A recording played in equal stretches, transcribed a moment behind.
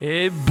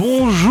Et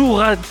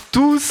bonjour à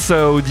tous,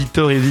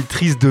 auditeurs et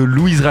auditrices de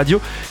Louise Radio.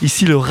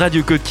 Ici le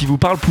Radio Code qui vous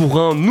parle pour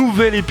un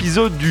nouvel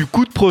épisode du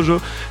Coup de Projet.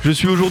 Je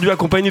suis aujourd'hui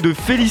accompagné de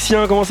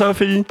Félicien. Comment ça va,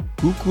 Féli ?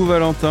 Coucou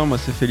Valentin, moi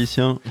c'est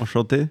Félicien,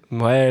 enchanté.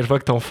 Ouais, je vois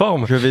que t'es en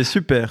forme. Je vais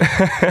super,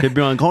 j'ai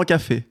bu un grand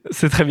café.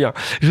 C'est très bien.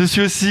 Je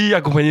suis aussi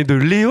accompagné de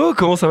Léo.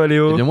 Comment ça va,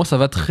 Léo ? Eh bien moi ça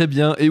va très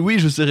bien. Et oui,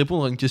 je sais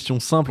répondre à une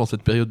question simple en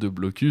cette période de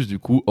blocus. Du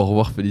coup, au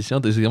revoir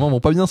Félicien, tes examens vont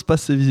pas bien se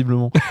passer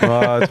visiblement.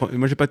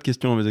 Moi j'ai pas de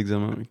questions à mes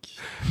examens.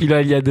 Il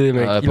a des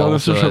mecs, il est en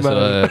option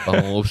chômage.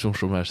 Pardon, option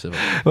chômage, c'est vrai.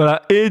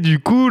 Voilà, et du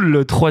coup,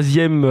 le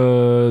troisième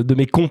de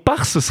mes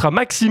comparses sera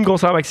Maxime. Comment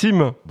ça va,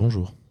 Maxime ?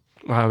 Bonjour.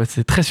 Ah, bah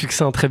c'est très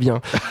succinct, très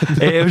bien.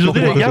 Et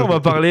aujourd'hui, les gars, on va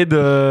parler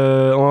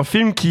d'un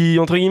film qui,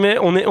 entre guillemets,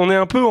 on est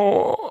un peu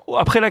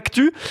après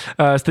l'actu.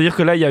 C'est-à-dire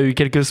que là, il y a eu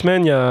quelques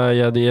semaines, il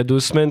y a 2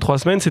 semaines, 3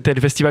 semaines, c'était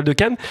le Festival de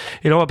Cannes.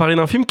 Et là, on va parler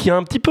d'un film qui a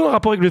un petit peu un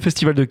rapport avec le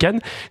Festival de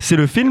Cannes. C'est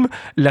le film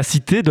La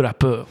Cité de La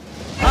Peur.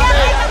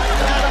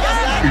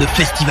 Le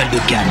Festival de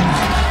Cannes,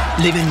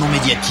 l'événement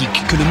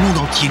médiatique que le monde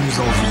entier nous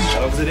envie.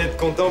 Alors vous allez être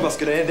content parce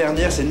que l'année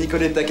dernière, c'est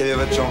Nicoletta qui avait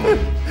votre chambre.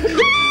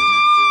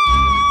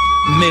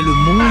 Mais le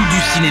monde du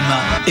cinéma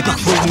est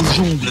parfois une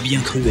jungle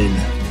bien cruelle.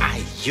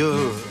 Aïe.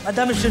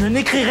 Madame, je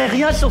n'écrirai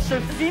rien sur ce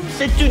film,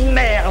 c'est une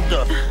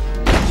merde.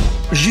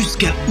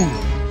 Jusqu'à où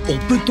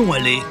peut-on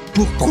aller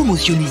pour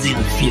promotionnaliser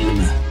un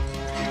film ?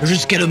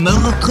 Jusqu'à le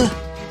meurtre ?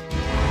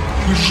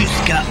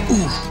 Jusqu'à où ?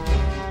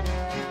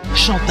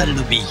 Chantal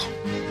Lobby,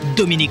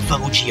 Dominique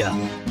Farrugia,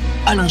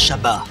 Alain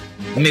Chabat,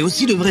 mais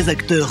aussi de vrais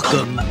acteurs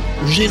comme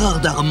Gérard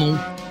Darmon,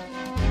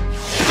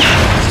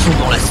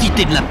 sont dans La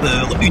Cité de La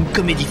Peur, une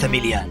comédie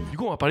familiale. Du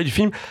coup, on va parler du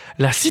film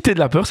La Cité de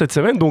la Peur cette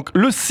semaine. Donc,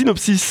 le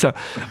synopsis.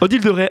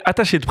 Odile De Ray,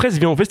 attachée de presse,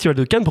 vient au Festival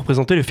de Cannes pour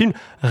présenter le film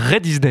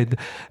Red is Dead.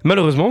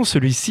 Malheureusement,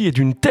 celui-ci est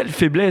d'une telle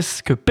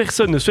faiblesse que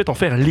personne ne souhaite en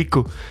faire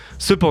l'écho.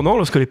 Cependant,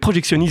 lorsque les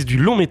projectionnistes du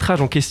long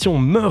métrage en question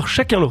meurent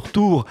chacun leur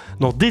tour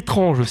dans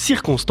d'étranges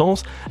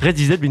circonstances, Red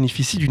is Dead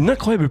bénéficie d'une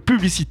incroyable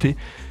publicité.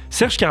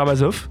 Serge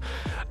Karamazov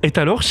est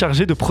alors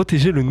chargé de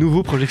protéger le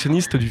nouveau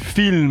projectionniste du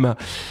film.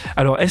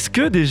 Alors, est-ce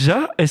que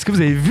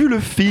vous avez vu le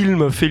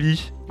film,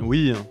 Féli ?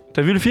 Oui.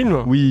 T'as vu le film ?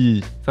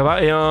 Oui. Ça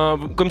va ? Et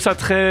comme ça,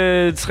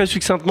 très, très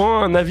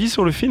succinctement, un avis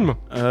sur le film ?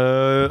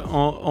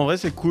 En vrai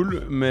c'est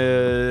cool,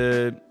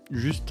 mais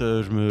juste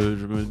je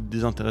me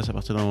désintéresse à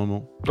partir d'un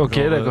moment. Ok,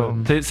 genre, d'accord.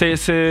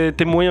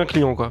 T'es moyen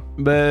client, quoi.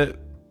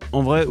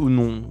 En vrai ou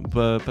non,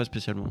 pas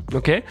spécialement.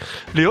 Ok.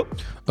 Léo ?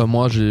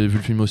 Moi j'ai vu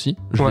le film aussi,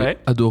 je Ouais. l'ai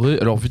adoré.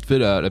 Alors vite fait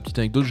la petite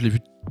anecdote, je l'ai vu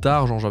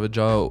tard, genre j'avais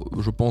déjà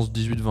je pense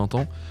 18-20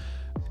 ans.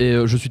 Et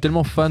je suis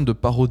tellement fan de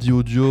parodies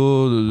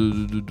audio,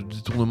 de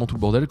détournements, tout le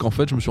bordel, qu'en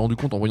fait je me suis rendu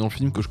compte en voyant le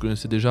film que je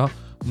connaissais déjà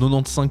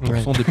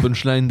 95% des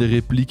punchlines, des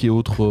répliques et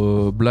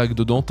autres blagues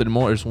dedans,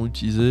 tellement elles sont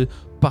utilisées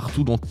par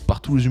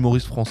tous les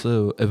humoristes français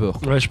ever.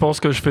 Ouais, je pense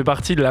que je fais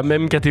partie de la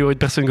même catégorie de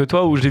personnes que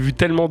toi, où j'ai vu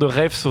tellement de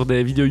refs sur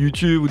des vidéos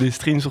YouTube ou des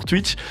streams sur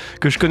Twitch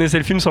que je connaissais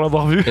le film sans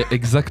l'avoir vu. Et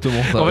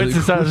exactement ça. En fait, c'est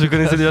ça, je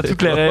connaissais déjà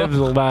toutes les refs.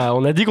 Donc,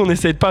 on a dit qu'on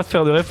essayait de pas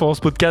faire de refs pendant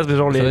ce podcast, mais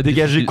genre les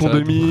dégager con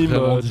de mime,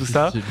 tout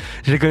ça.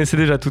 Je les connaissais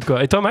déjà toutes,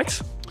 quoi. Et toi,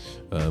 Max ?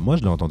 Moi,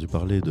 je l'ai entendu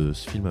parler de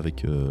ce film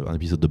avec un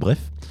épisode de Bref.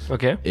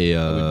 Ok. Et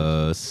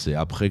c'est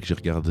après que j'ai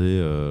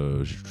regardé,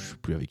 je sais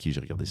plus avec qui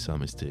j'ai regardé ça,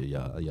 mais c'était il y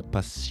a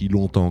pas si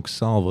longtemps que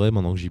ça en vrai,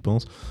 maintenant que j'y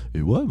pense.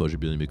 Et ouais, j'ai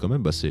bien aimé quand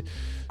même.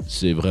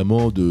 C'est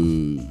vraiment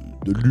de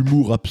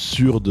l'humour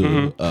absurde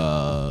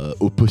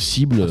au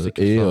possible.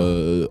 Et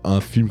un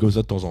film comme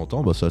ça de temps en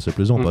temps, c'est assez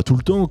plaisant. Pas tout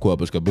le temps, quoi,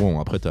 parce que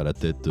bon, après t'as la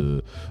tête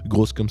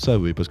grosse comme ça, vous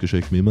voyez, parce que je suis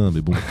avec mes mains,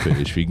 mais bon,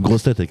 je fais une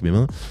grosse tête avec mes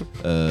mains.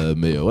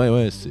 Mais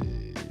ouais, c'est...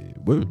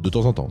 Ouais, de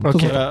temps en temps.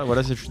 Ok.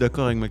 Voilà, je suis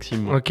d'accord avec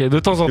Maxime. Ok, de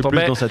temps en temps.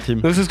 Plus dans sa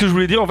team. Donc c'est ce que je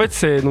voulais dire. En fait,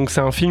 c'est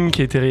un film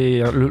qui a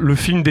été le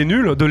film des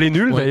nuls, de Les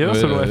Nuls d'ailleurs,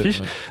 selon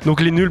l'affiche. Ouais.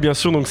 Donc Les Nuls, bien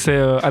sûr. Donc c'est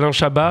Alain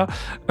Chabat.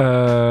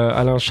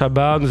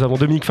 Nous avons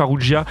Dominique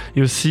Farrugia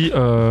et aussi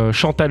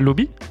Chantal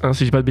Lobby, si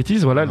je dis pas de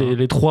bêtises. Voilà,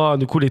 les trois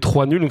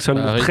nuls. Donc c'est un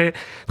humour très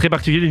très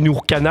particulier,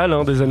 l'humour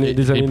Canal des années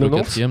 90. Le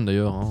quatrième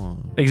d'ailleurs.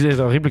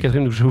 Exact, un Rip le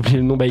quatrième. Donc j'ai oublié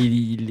le nom.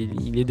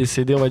 Il est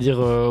décédé, on va dire,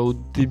 au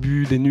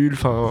début des Nuls.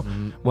 Enfin,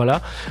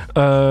 voilà.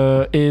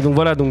 Et donc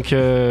voilà,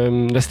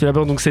 La Cité de la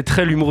Peur, donc c'est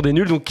très l'humour des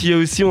nuls, donc qui est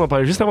aussi, on en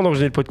parlait juste avant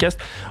d'enregistrer le podcast,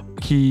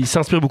 qui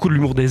s'inspire beaucoup de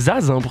l'humour des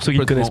Zaz, pour ceux qui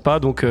ne connaissent pas.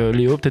 Donc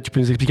Léo, peut-être tu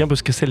peux nous expliquer un peu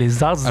ce que c'est les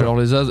Zaz. Alors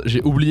les Zaz,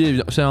 j'ai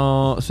oublié,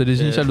 c'est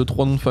les initiales de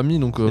 3 noms de famille,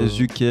 donc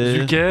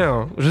Zucker.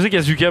 Je sais qu'il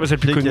y a Zucker, mais c'est le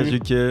plus connu. Il y a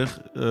Zucker,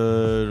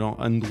 genre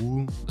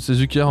Andrew. C'est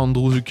Zucker,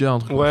 Andrew Zucker, un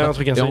truc. Ouais, un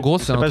truc ainsi. Et en gros,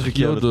 c'est un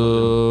trio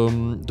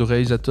de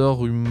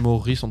réalisateurs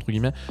humoristes entre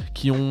guillemets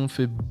qui ont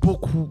fait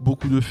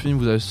beaucoup de films.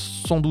 Vous avez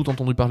sans doute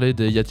entendu parler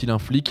des Y a-t-il un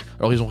flic ?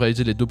 Alors ils ont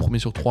réalisé les 2 premiers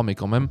sur 3, mais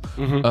quand même.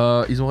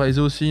 Ils ont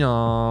réalisé aussi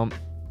un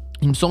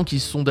Il me semble qu'ils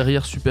sont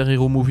derrière Super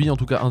Hero Movie, en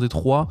tout cas un des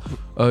 3.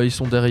 Ils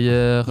sont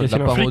derrière Y a-t-il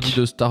la un parodie flic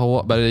de Star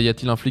Wars. Bah, y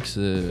a-t-il un flic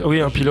c'est...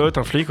 Oui, un pilote,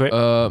 un flic, ouais.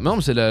 Non,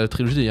 mais c'est la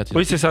trilogie des Y a-t-il un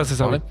Oui, flic, c'est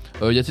ça.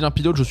 Oui. Y a-t-il un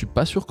pilote? Je suis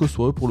pas sûr que ce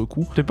soit eux pour le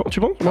coup. Tu penses?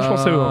 Moi, je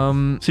pensais eux.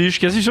 Hein. Si, je suis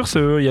quasi sûr, c'est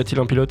eux. Y a-t-il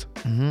un pilote?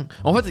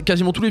 En fait,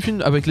 quasiment tous les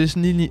films avec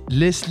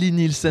Leslie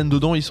Nielsen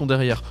dedans, ils sont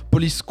derrière.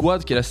 Police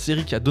Squad, qui est la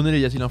série qui a donné les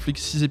Y a-t-il un flic,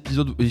 6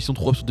 épisodes, et ils sont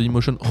trop sur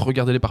Dailymotion.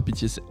 Regardez-les par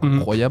pitié, c'est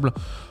incroyable.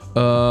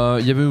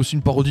 Il y avait aussi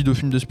une parodie de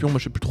film d'espion, mais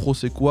je sais plus trop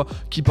c'est quoi,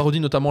 qui parodie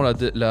notamment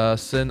la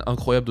scène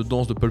incroyable de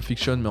danse de Pulp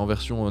Fiction, mais en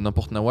version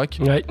n'importe nawak.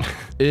 Ouais.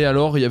 Et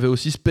alors il y avait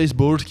aussi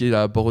Spaceballs, qui est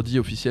la parodie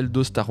officielle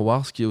de Star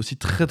Wars, qui est aussi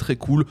très très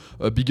cool.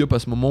 Big up à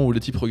ce moment où les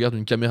types regardent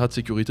une caméra de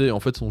sécurité et en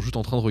fait sont juste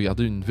en train de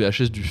regarder une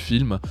VHS du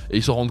film et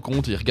ils se rendent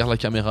compte, ils regardent la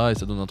caméra et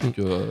ça donne un truc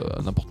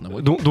n'importe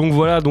nawak. Donc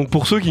voilà, donc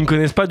pour ceux qui ne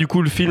connaissent pas du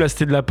coup le film La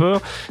Cité de la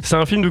Peur, c'est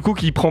un film du coup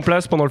qui prend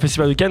place pendant le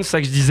festival de Cannes. C'est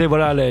ça que je disais,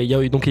 voilà, il y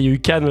a eu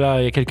Cannes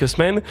là il y a quelques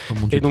semaines. Oh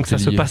mon Dieu, et donc ça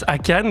se passe à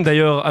Cannes.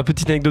 D'ailleurs, à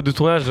petite anecdote de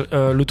tournage,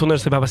 le tournage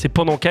s'est pas passé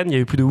pendant Cannes, il y a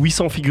eu plus de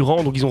 800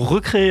 figurants, donc ils ont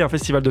recréé un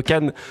festival de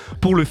Cannes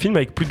pour le film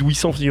avec plus de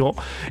 800 figurants.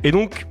 Et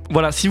donc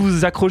voilà, si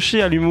vous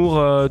accrochez à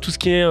l'humour, tout ce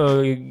qui est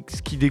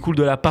ce qui découle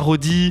de la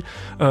parodie,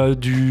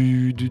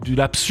 de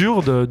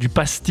l'absurde, du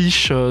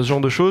pastiche, ce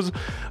genre de choses,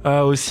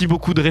 aussi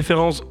beaucoup de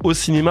références au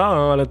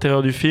cinéma à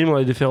l'intérieur du film. On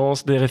a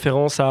des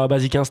références à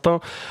Basic Instinct,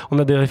 on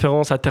a des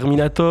références à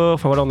Terminator,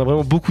 enfin voilà, on a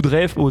vraiment beaucoup de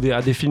refs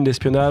à des films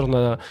d'espionnage, on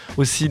a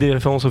aussi des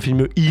références au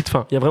film Hit,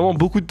 enfin il y a vraiment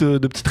beaucoup de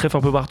petites refs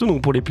un peu partout,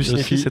 donc pour les plus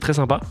cinéphiles c'est très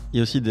sympa. Il y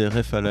a aussi des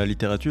refs à la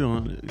littérature,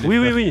 hein.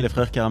 Oui. Les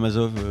frères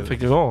Karamazov.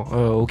 Effectivement,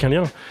 aucun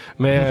lien,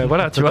 mais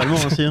voilà, tu vois.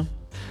 Aussi, hein.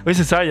 Oui,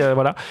 c'est ça,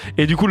 voilà.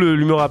 Et du coup,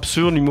 l'humour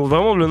absurde, l'humour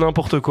vraiment le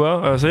n'importe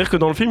quoi. C'est-à-dire que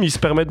dans le film, ils se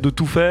permettent de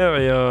tout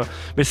faire,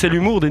 mais c'est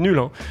l'humour des nuls.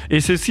 Hein. Et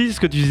c'est aussi ce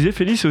que tu disais,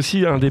 Félix, c'est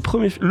aussi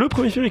le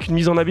premier film avec une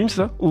mise en abîme, c'est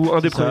ça? Ou un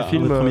des premiers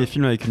films Le premier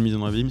film avec une mise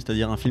en abîme,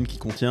 c'est-à-dire un film qui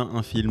contient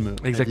un film.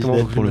 Exactement,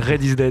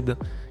 Red is Dead,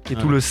 qui est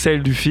tout le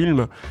sel du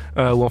film,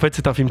 où en fait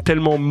c'est un film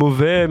tellement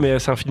mauvais, mais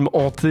c'est un film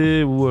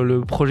hanté,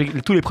 où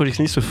tous les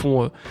projectionnistes se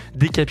font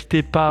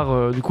décapiter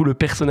par du coup le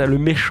personnage, le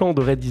méchant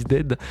de Red is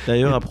Dead.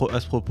 D'ailleurs, à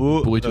ce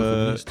propos... Pourriture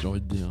communiste, j'ai envie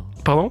de dire.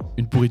 Pardon?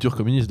 Une pourriture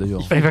communiste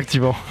d'ailleurs.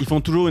 Effectivement. Ils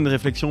font toujours une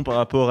réflexion par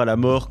rapport à la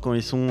mort quand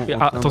ils sont...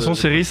 attention,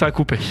 série, ça a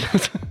coupé.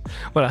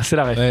 Voilà, c'est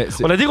la ref. Ouais,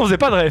 on a dit qu'on faisait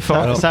pas de ref.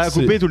 Hein. Alors, ça a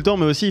coupé tout le temps,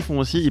 mais aussi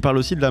ils parlent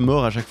aussi de la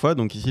mort à chaque fois.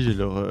 Donc ici,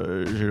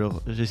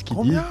 j'ai ce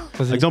qu'ils disent.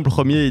 Par exemple, le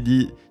premier, il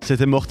dit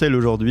c'était mortel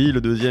aujourd'hui. Le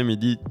deuxième, il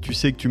dit tu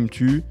sais que tu me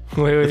tues.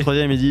 Le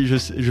troisième, il dit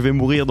je vais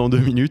mourir dans 2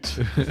 minutes.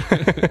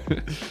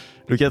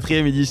 Le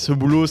quatrième, il dit ce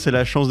boulot, c'est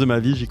la chance de ma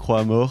vie, j'y crois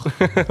à mort.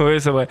 Oui,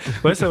 c'est vrai.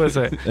 Vous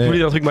voulez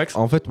dire un truc, Max?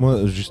 En fait,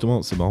 moi,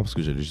 justement, c'est marrant parce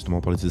que j'allais justement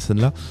parler de ces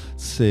scènes-là.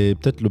 C'est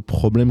peut-être le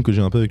problème que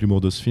j'ai un peu avec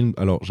l'humour de ce film.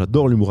 Alors,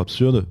 j'adore l'humour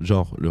absurde.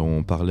 Genre,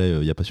 on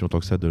parlait il y a pas si longtemps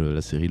que ça de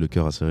la série Le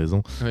Cœur a ses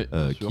raisons,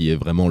 qui est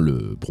vraiment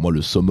pour moi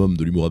le summum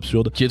de l'humour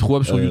absurde. Qui est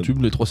trouvable sur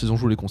YouTube, les 3 saisons,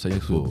 je vous les conseille.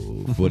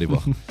 Faut aller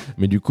voir.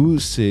 Mais du coup,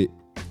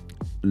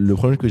 le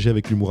problème que j'ai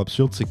avec l'humour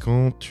absurde, c'est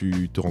quand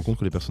tu te rends compte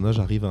que les personnages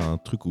arrivent à un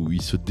truc où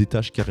ils se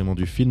détachent carrément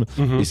du film.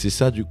 Et c'est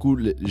ça, du coup,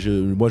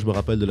 moi je me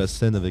rappelle de la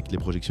scène avec les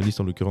projectionnistes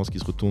en l'occurrence qui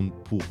se retournent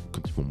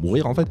quand ils vont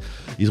mourir en fait.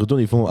 Ils se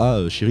retournent, ils font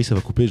chérie, ça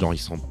va couper. Genre ils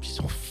s'en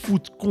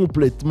foutent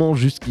complètement,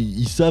 juste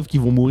qu'ils savent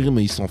qu'ils vont mourir,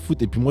 mais ils s'en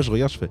foutent. Et puis moi je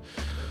regarde, je fais.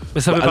 Mais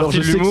ça fait partie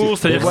de l'humour,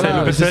 c'est-à-dire que c'est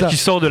le personnage qui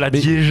sort de la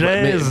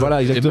diégèse.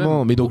 Voilà,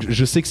 exactement. Mais donc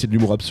je sais que c'est de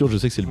l'humour absurde, je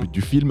sais que c'est le but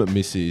du film,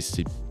 mais c'est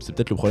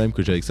peut-être le problème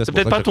que j'ai avec ça. C'est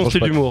peut-être pas ton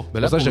style d'humour.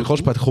 C'est pour ça que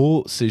j'accroche pas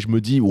trop. Je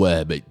me dis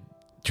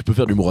tu peux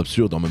faire de l'humour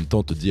absurde en même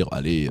temps te dire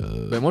allez.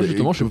 Moi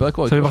justement je suis pas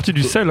d'accord avec ça fait partie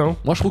du sel hein.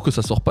 Moi je trouve que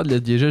ça sort pas de la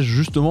diégèse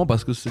justement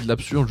parce que c'est de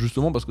l'absurde,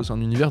 justement parce que c'est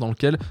un univers dans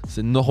lequel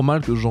c'est normal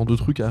que ce genre de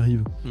truc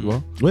arrive, tu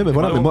vois. Ouais mais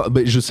voilà, mais moi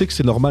je sais que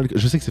c'est normal,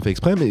 je sais que c'est fait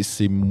exprès, mais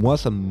moi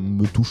ça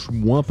me touche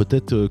moins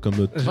peut-être comme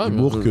notre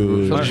humour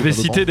que. Je vais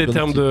citer des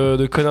termes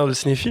de connard de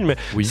cinéphile, mais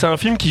c'est un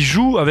film qui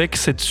joue avec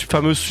cette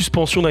fameuse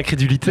suspension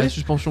d'incrédulité. La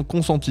suspension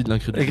consentie de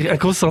l'incrédulité.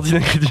 Consentie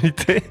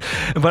d'incrédulité.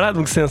 Voilà,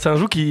 donc c'est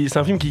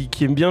un film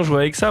qui aime bien jouer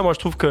avec ça. Moi je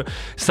trouve que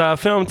ça a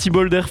fait un petit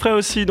bol d'air frais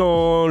aussi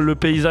dans le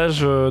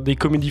paysage des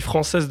comédies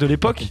françaises de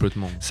l'époque.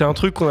 Complètement. C'est un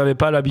truc qu'on n'avait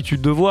pas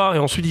l'habitude de voir, et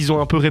ensuite ils ont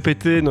un peu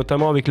répété,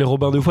 notamment avec les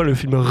Robins de Foix, le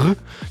film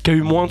qui a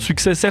eu moins de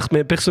succès certes,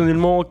 mais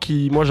personnellement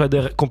moi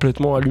j'adhère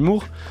complètement à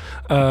l'humour.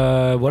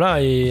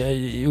 Voilà,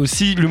 et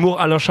aussi l'humour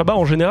Alain Chabat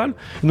en général.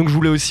 Donc je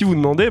voulais aussi vous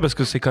demander, parce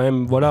que c'est quand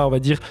même, voilà, on va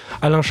dire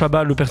Alain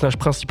Chabat, le personnage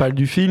principal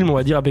du film, on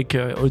va dire avec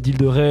Odile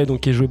De Ray, donc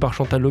qui est joué par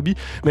Chantal Lobby.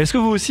 Mais est-ce que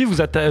vous aussi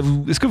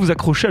est-ce que vous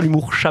accrochez à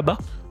l'humour Chabat?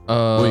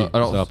 Oui,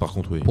 alors ça, par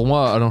contre, oui. Pour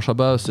moi, Alain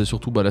Chabat, c'est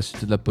surtout La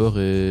Cité de la Peur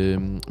et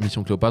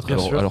Mission Cléopâtre.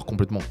 Alors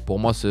complètement. Pour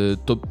moi, c'est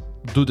top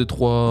 2 des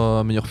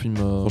 3 meilleurs films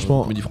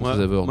comédie française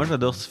ever. Moi,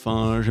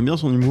 j'aime bien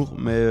son humour,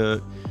 mais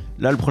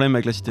là, le problème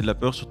avec La Cité de la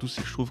Peur, surtout,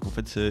 c'est que je trouve qu'en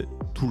fait, c'est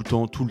tout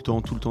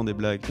le temps des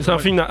blagues. C'est un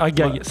film à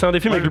gag. C'est un des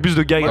films avec le plus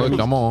de gags.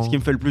 Clairement. Ce qui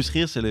me fait le plus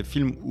rire, c'est les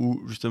films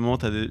où justement,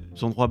 t'as des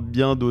endroits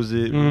bien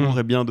dosés, l'humour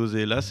est bien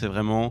dosé. Là, c'est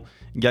vraiment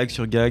gag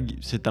sur gag.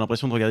 T'as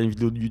l'impression de regarder une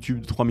vidéo de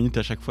YouTube de 3 minutes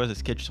à chaque fois, c'est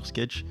sketch sur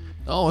sketch.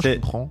 Je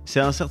comprends. C'est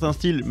un certain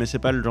style, mais c'est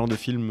pas le genre de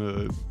film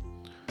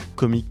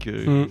comique.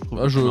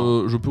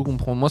 Je peux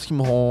comprendre. Moi, ce qui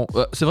me rend.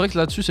 C'est vrai que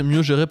là-dessus, c'est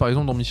mieux géré, par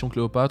exemple, dans Mission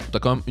Cléopâtre, où t'as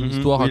quand même une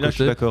histoire à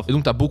côté. Et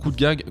donc, t'as beaucoup de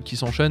gags qui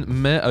s'enchaînent,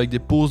 mais avec des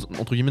pauses,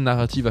 entre guillemets,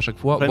 narratives à chaque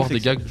fois, voire des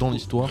gags dans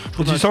l'histoire.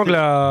 Tu sens que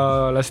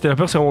la Cité de la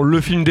Peur, c'est vraiment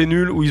le film des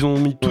nuls où ils ont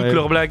mis toutes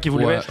leurs blagues qu'ils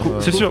voulaient mettre.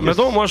 C'est sûr.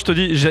 Maintenant, moi, je te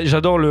dis,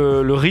 j'adore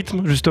le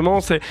rythme, justement.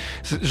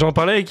 J'en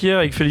parlais hier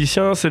avec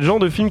Félicien. C'est le genre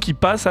de film qui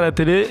passe à la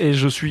télé et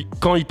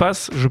quand il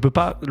passe, je peux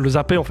pas le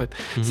zapper en fait.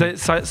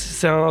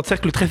 C'est un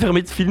cercle très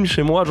fermé de films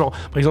chez moi. Genre,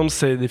 par exemple,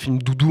 c'est des films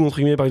doudou, entre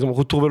guillemets, par exemple,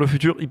 Retour vers le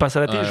futur, il passe à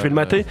la télé, je vais le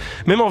mater.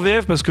 Même en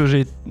VF, parce que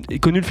j'ai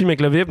connu le film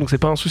avec la VF, donc c'est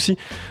pas un souci.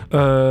 Il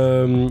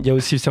y a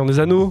aussi Le Seigneur des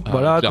Anneaux,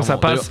 voilà, quand ça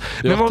passe.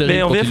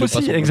 Mais en VF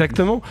aussi,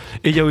 exactement.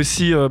 Et il y a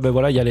aussi, il y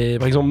a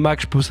par exemple,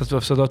 Mac,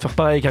 ça doit te faire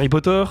pareil avec Harry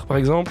Potter, par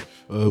exemple.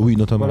 Oui,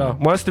 notamment. Voilà.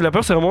 Moi, Cité de la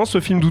Peur, c'est vraiment ce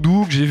film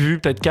doudou que j'ai vu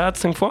peut-être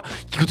 4-5 fois,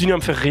 qui continue à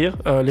me faire rire.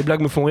 Les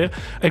blagues me font rire.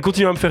 Elles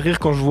continuent à me faire rire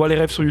quand je vois les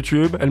refs sur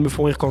YouTube. Elles me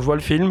font rire quand je vois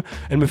le film.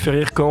 Elles me font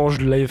rire quand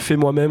je l'ai fait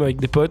moi-même avec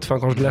des potes, enfin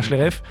quand je lâche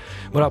les refs.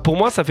 Voilà, pour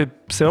moi,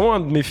 c'est vraiment un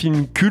de mes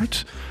films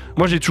cultes.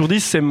 Moi, j'ai toujours dit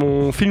c'est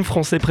mon film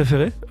français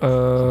préféré,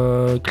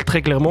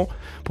 très clairement.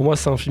 Pour moi,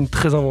 c'est un film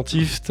très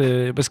inventif,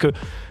 parce que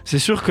c'est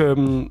sûr que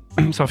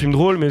c'est un film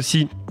drôle, mais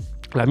aussi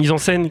la mise en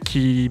scène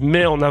qui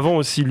met en avant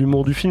aussi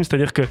l'humour du film,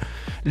 c'est-à-dire que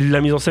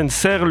la mise en scène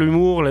sert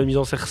l'humour, la mise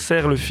en scène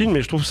sert le film,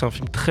 et je trouve que c'est un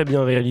film très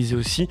bien réalisé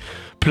aussi,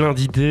 plein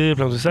d'idées,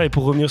 plein de ça. Et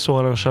pour revenir sur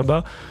Alain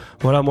Chabat,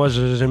 voilà, moi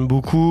j'aime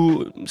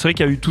beaucoup. C'est vrai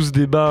qu'il y a eu tout ce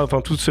débat,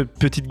 enfin toute cette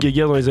petite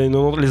guéguerre dans les années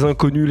 90, les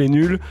inconnus, les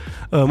nuls.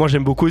 Moi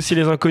j'aime beaucoup aussi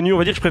les inconnus. On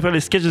va dire que je préfère les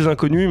sketchs des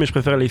inconnus, mais je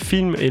préfère les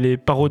films et les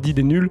parodies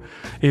des nuls.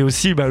 Et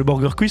aussi le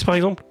Burger Quiz par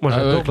exemple. Moi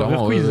j'adore le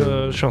Burger Quiz.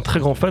 Je suis un très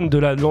grand fan de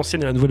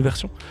l'ancienne et la nouvelle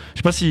version. Je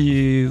sais pas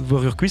si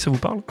Burger Quiz ça vous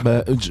parle.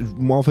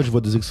 Moi en fait je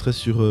vois des extraits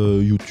sur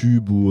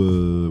YouTube ou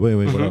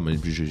voilà, mais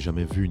j'ai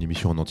jamais vu une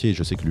émission en entier. Et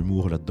je sais que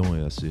l'humour là-dedans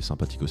est assez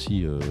sympathique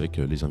aussi, avec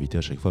les invités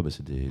à chaque fois.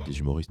 C'est des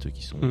humoristes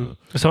qui sont.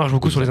 Ça marche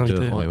beaucoup sur les invités.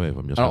 Ouais,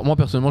 bien sûr. Alors moi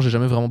personnellement j'ai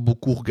jamais vraiment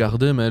beaucoup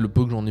regardé, mais le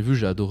peu que j'en ai vu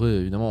j'ai adoré.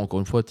 Évidemment, encore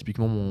une fois,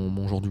 typiquement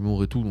mon genre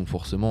d'humour et tout, donc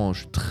forcément je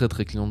suis très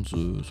très client de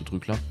ce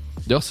truc là.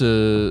 D'ailleurs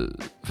je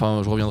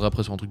reviendrai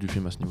après sur un truc du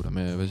film à ce niveau là,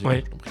 mais vas-y, je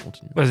t'en prie,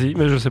 continue. Vas-y,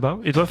 mais je sais pas.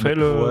 Et toi Phil,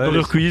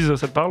 Burger Quiz,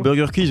 ça te parle?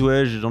 Burger Quiz,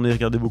 ouais, j'en ai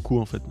regardé beaucoup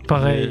en fait.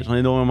 Pareil. J'en ai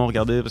énormément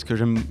regardé parce que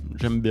j'aime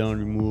bien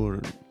l'humour.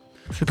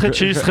 C'est très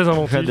chill, c'est très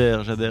inventif.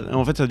 J'adhère. Et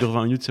en fait, ça dure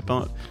 20 minutes, c'est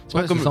pas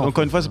comme,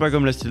 encore une fois, c'est pas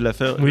comme La Cité de la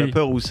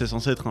Peur où c'est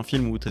censé être un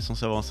film où t'es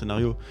censé avoir un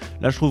scénario.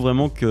 Là, je trouve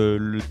vraiment que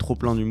le trop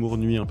plein d'humour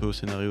nuit un peu au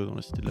scénario dans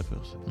La Cité de la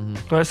Peur.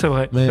 Ouais, c'est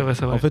vrai. Mais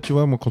c'est vrai. En fait, tu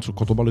vois, moi,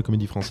 quand on parle de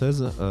comédie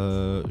française,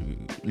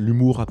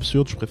 l'humour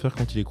absurde, je préfère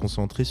quand il est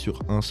concentré sur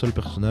un seul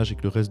personnage et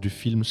que le reste du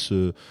film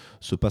se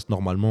passe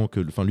normalement,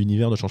 que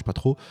l'univers ne change pas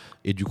trop.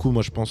 Et du coup,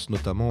 moi, je pense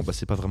notamment,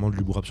 c'est pas vraiment de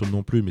l'humour absurde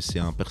non plus, mais c'est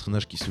un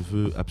personnage qui se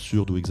veut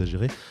absurde ou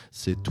exagéré.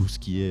 C'est tout ce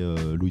qui est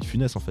Louis de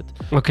Funès en fait.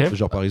 Okay.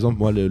 Genre par exemple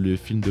moi le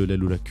film de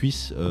L'aile ou la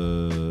cuisse,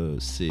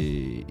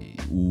 c'est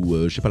ou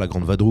je sais pas, La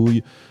Grande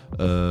Vadrouille,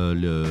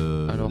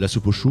 La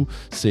Soupe aux choux,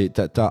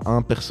 t'as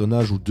un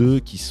personnage ou deux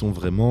qui sont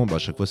vraiment à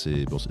chaque fois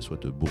c'est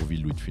soit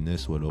Bourvil, Louis de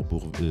Funès, ou alors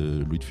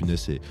Louis de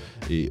Funès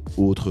et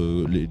autres,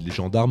 les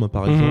gendarmes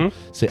par exemple.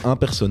 C'est un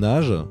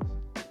personnage,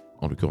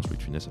 en l'occurrence Louis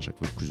de Funès à chaque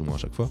fois, plus ou moins à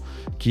chaque fois,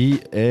 qui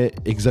est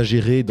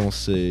exagéré dans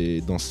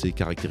ses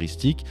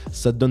caractéristiques.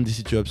 Ça te donne des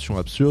situations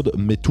absurdes,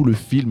 mais tout le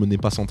film n'est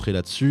pas centré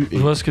là-dessus. Je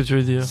vois ce que tu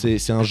veux dire.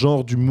 C'est un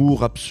genre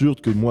d'humour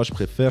absurde que moi je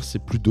préfère, c'est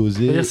plus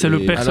dosé. C'est le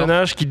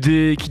personnage qui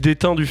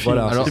déteint du film.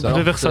 Voilà, tu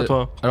préfères ça,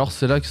 toi. Alors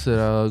c'est là que c'est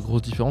la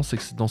grosse différence, c'est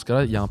que dans ce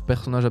cas-là, il y a un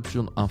personnage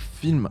absurde, un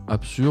film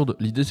absurde.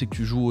 L'idée c'est que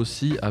tu joues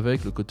aussi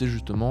avec le côté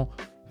justement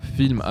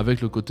film,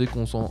 avec le côté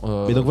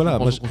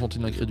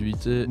consentine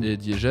l'incrédulité et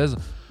diégèse.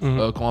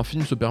 Quand un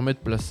film se permet de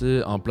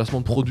placer un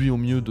placement de produit au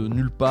milieu de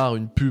nulle part,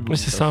 une pub,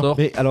 c'est ça.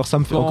 Mais alors ça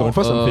me fait encore une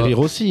fois, ça me fait rire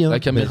aussi. La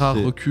caméra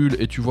recule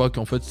et tu vois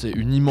qu'en fait c'est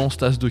une immense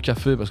tasse de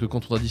café, parce que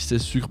quand on a dit c'est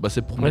sucre,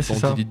 c'est pour mettre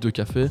dans 10 litres de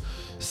café.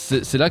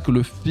 C'est là que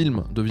le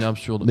film devient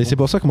absurde. Mais c'est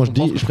pour ça que moi je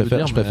dis, je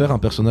préfère un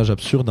personnage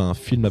absurde à un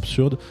film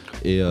absurde.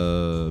 Et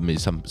mais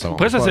ça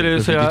après ça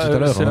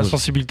c'est la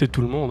sensibilité de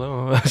tout le monde.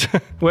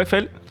 Ouais,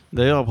 Fel.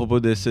 D'ailleurs, à propos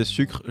des 16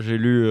 sucres, j'ai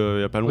lu il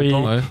y a pas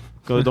longtemps,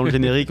 dans le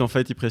générique, en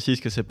fait, ils précisent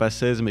que c'est pas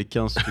 16 mais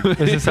 15 sucres.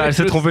 C'est ça, elle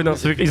s'est trompée d'un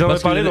sucre. Ils en ont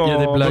parlé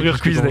dans Burger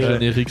Quiz d'ailleurs.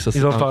 Générique, ça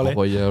c'est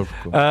incroyable.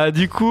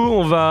 Du coup,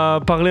 on va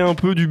parler un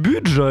peu du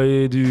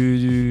budget et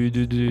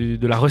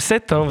de la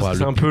recette.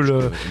 C'est un peu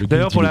le.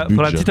 D'ailleurs, pour la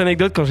petite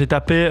anecdote, quand j'ai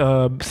tapé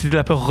Cité de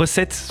la Peur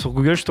recette sur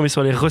Google, je suis tombé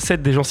sur les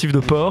recettes des gencives de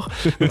porc.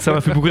 Donc ça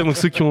m'a fait beaucoup rire. Donc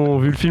ceux qui ont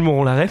vu le film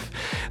auront la ref.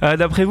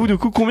 D'après vous, du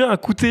coup, combien a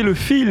coûté le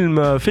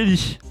film,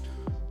 Féli?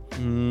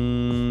 2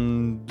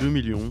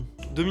 millions.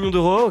 2 millions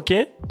d'euros, ok.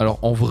 Alors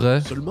en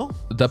vrai, Seulement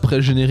d'après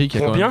le générique, il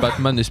y a quand Combien même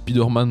Batman et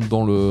Spider-Man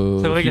dans le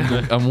C'est vrai film, que-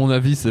 donc à mon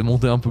avis c'est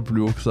monté un peu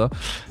plus haut que ça.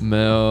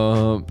 Mais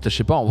je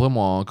sais pas, en vrai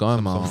moi quand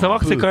même... Faut savoir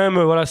que c'est quand même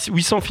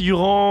 800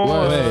 figurants.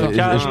 Ouais, Et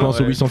calme. je pense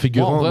aux 800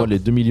 figurants, Moi, en vrai- moi, les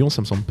 2 millions,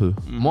 ça me semble peu.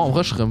 Moi en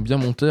vrai je serais bien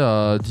monté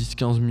à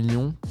 10-15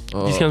 millions.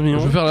 10-15 millions.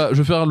 Je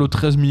vais faire le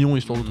 13 millions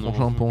histoire de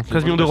trancher un peu en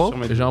 13 millions d'euros.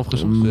 Et j'ai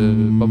l'impression que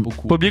c'est pas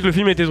beaucoup. Faut oublier que le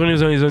film a été tourné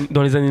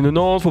dans les années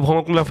 90, faut prendre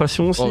en compte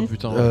l'inflation aussi. Oh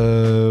putain.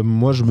 Ouais.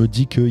 Moi, je me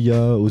dis qu'il y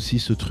a aussi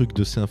ce truc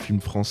de c'est un film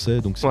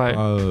français, donc c'est Ouais.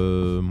 pas,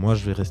 moi,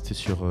 je vais rester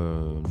sur.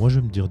 Moi, je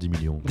vais me dire 10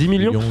 millions. 10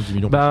 millions 10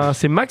 millions. Bah,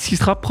 c'est Max qui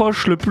se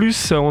rapproche le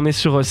plus. On est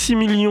sur 6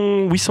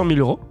 800 000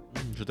 euros.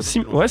 6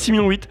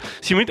 millions 8.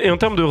 6 millions 8. Et en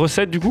termes de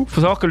recettes, du coup,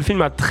 faut savoir que le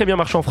film a très bien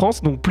marché en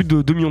France, donc plus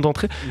de 2 millions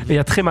d'entrées, et il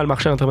a très mal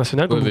marché à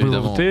l'international, comme Ouais, vous pouvez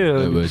évidemment.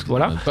 noter. Ouais, parce que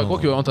voilà. Pas quoi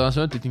que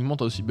international, techniquement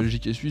t'as aussi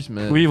Belgique et Suisse,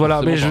 mais Oui, voilà,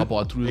 forcément, mais par rapport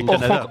à tous les Et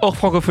autres. Hors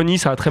francophonie,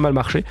 ça a très mal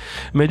marché.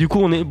 Mais du coup,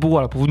 on est. Bon,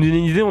 voilà, pour vous donner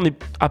une idée, on est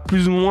à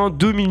plus ou moins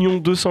 2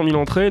 200 000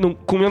 entrées. Donc,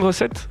 combien de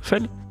recettes,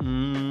 Fel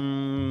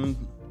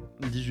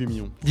 18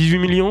 millions. 18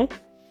 millions.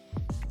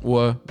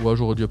 Ouais,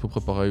 j'aurais dit à peu près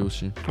pareil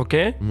aussi. Ok.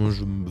 Moi,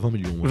 20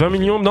 millions. 20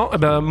 millions, non, eh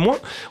ben moins.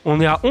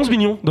 On est à 11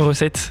 millions de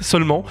recettes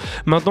seulement.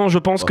 Maintenant, je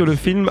pense que le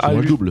film a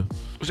le eu. double.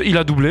 Il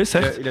a doublé,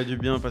 certes. Il a dû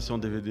bien passer en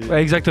DVD.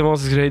 Ouais, exactement,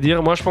 c'est ce que j'allais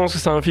dire. Moi, je pense que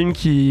c'est un film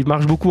qui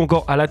marche beaucoup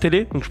encore à la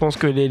télé. Donc, je pense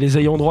que les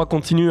ayants droit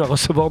continuent à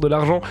recevoir de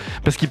l'argent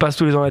parce qu'il passe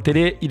tous les ans à la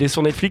télé. Il est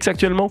sur Netflix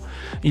actuellement.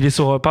 Il est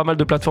sur pas mal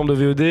de plateformes de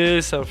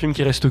VOD. C'est un film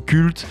qui reste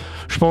culte.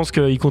 Je pense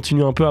qu'il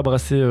continue un peu à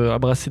brasser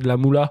de la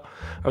moula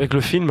avec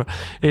le film.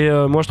 Et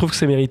moi, je trouve que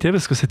c'est mérité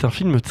parce que c'est un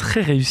film très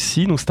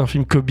réussi. Donc, c'est un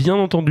film que, bien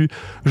entendu,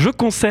 je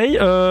conseille.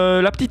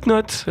 La petite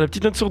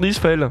note sur 10,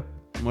 Fel.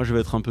 Moi, je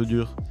vais être un peu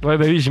dur. Ouais,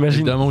 bah oui,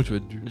 j'imagine. Évidemment que tu vas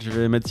être dû. Je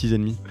vais mettre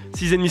 6,5.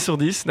 6,5 sur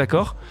 10,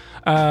 d'accord.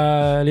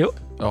 Léo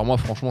Alors moi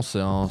franchement c'est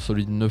un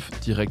solide 9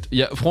 direct.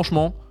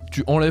 Franchement,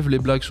 tu enlèves les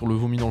blagues sur le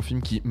vomi dans le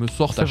film qui me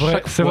sortent à chaque fois.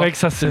 C'est vrai que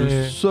ça, C'est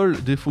le seul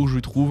défaut que je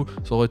lui trouve,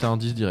 ça aurait été un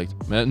 10 direct.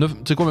 Mais 9,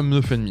 c'est quand même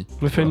 9,5.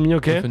 9,5,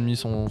 ok.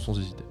 9,5 sans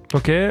hésiter.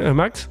 Ok,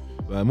 Max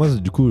Bah, moi,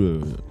 du coup,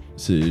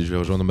 je vais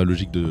rejoindre ma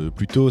logique de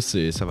plus tôt,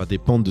 ça va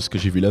dépendre de ce que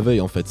j'ai vu la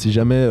veille en fait. Si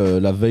jamais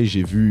la veille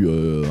j'ai vu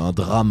un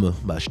drame,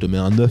 bah je te mets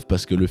un 9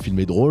 parce que le film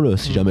est drôle.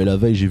 Si jamais la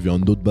veille j'ai vu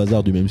un autre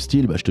bazar du même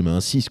style, bah je te mets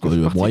un 6 quoi,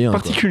 moyen.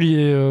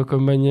 Particulier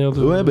comme manière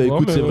de. Ouais, bah voir,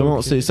 écoute, mais c'est vraiment,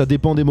 ok. ça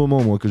dépend des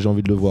moments moi que j'ai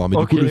envie de le voir. Mais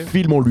Ok. du coup, le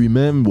film en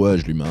lui-même, ouais,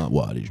 je lui mets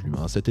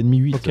un 7,5,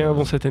 8. Ok, un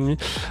bon 7,5.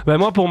 Bah,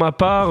 moi, pour ma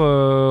part,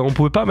 on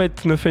pouvait pas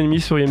mettre 9,5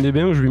 sur IMDb,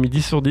 donc je lui ai mis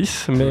 10 sur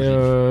 10. Mais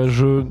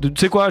tu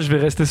sais quoi, je vais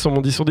rester sur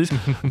mon 10 sur 10.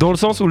 Dans le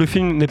sens où le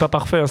film n'est pas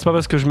parfait. Hein. C'est pas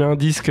parce que je mets un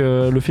 10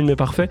 que le film est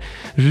parfait.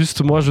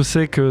 Juste, moi, je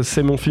sais que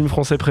c'est mon film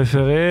français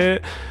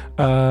préféré.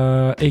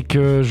 Et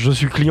que je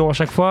suis client à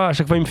chaque fois. À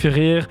chaque fois, il me fait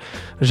rire.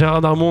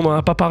 Gérard Darmon, on n'en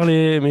a pas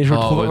parlé, mais je le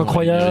trouve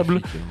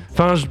incroyable.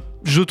 Enfin,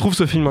 je trouve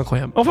ce film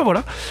incroyable. Enfin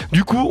voilà.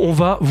 Du coup, on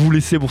va vous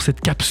laisser pour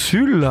cette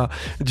capsule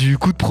du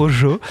coup de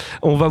projo.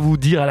 On va vous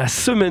dire à la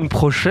semaine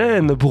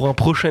prochaine pour un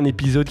prochain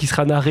épisode qui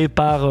sera narré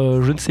par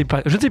je ne sais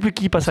plus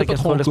qui passe à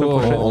 4 heures la semaine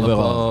prochaine. On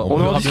verra.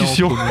 On est en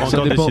discussion.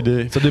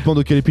 Ça dépend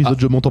de quel épisode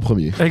je monte en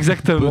premier.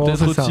 Exactement.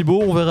 c'est Peut-être ça.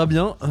 Thibaut, on verra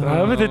bien.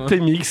 Peut-être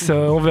T-Mix,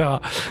 on verra.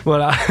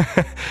 Voilà.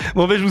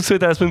 Bon, ben je vous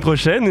souhaite à la semaine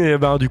prochaine et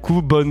du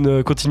coup,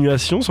 bonne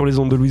continuation sur les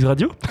ondes de Louise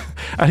Radio.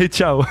 Allez,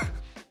 ciao.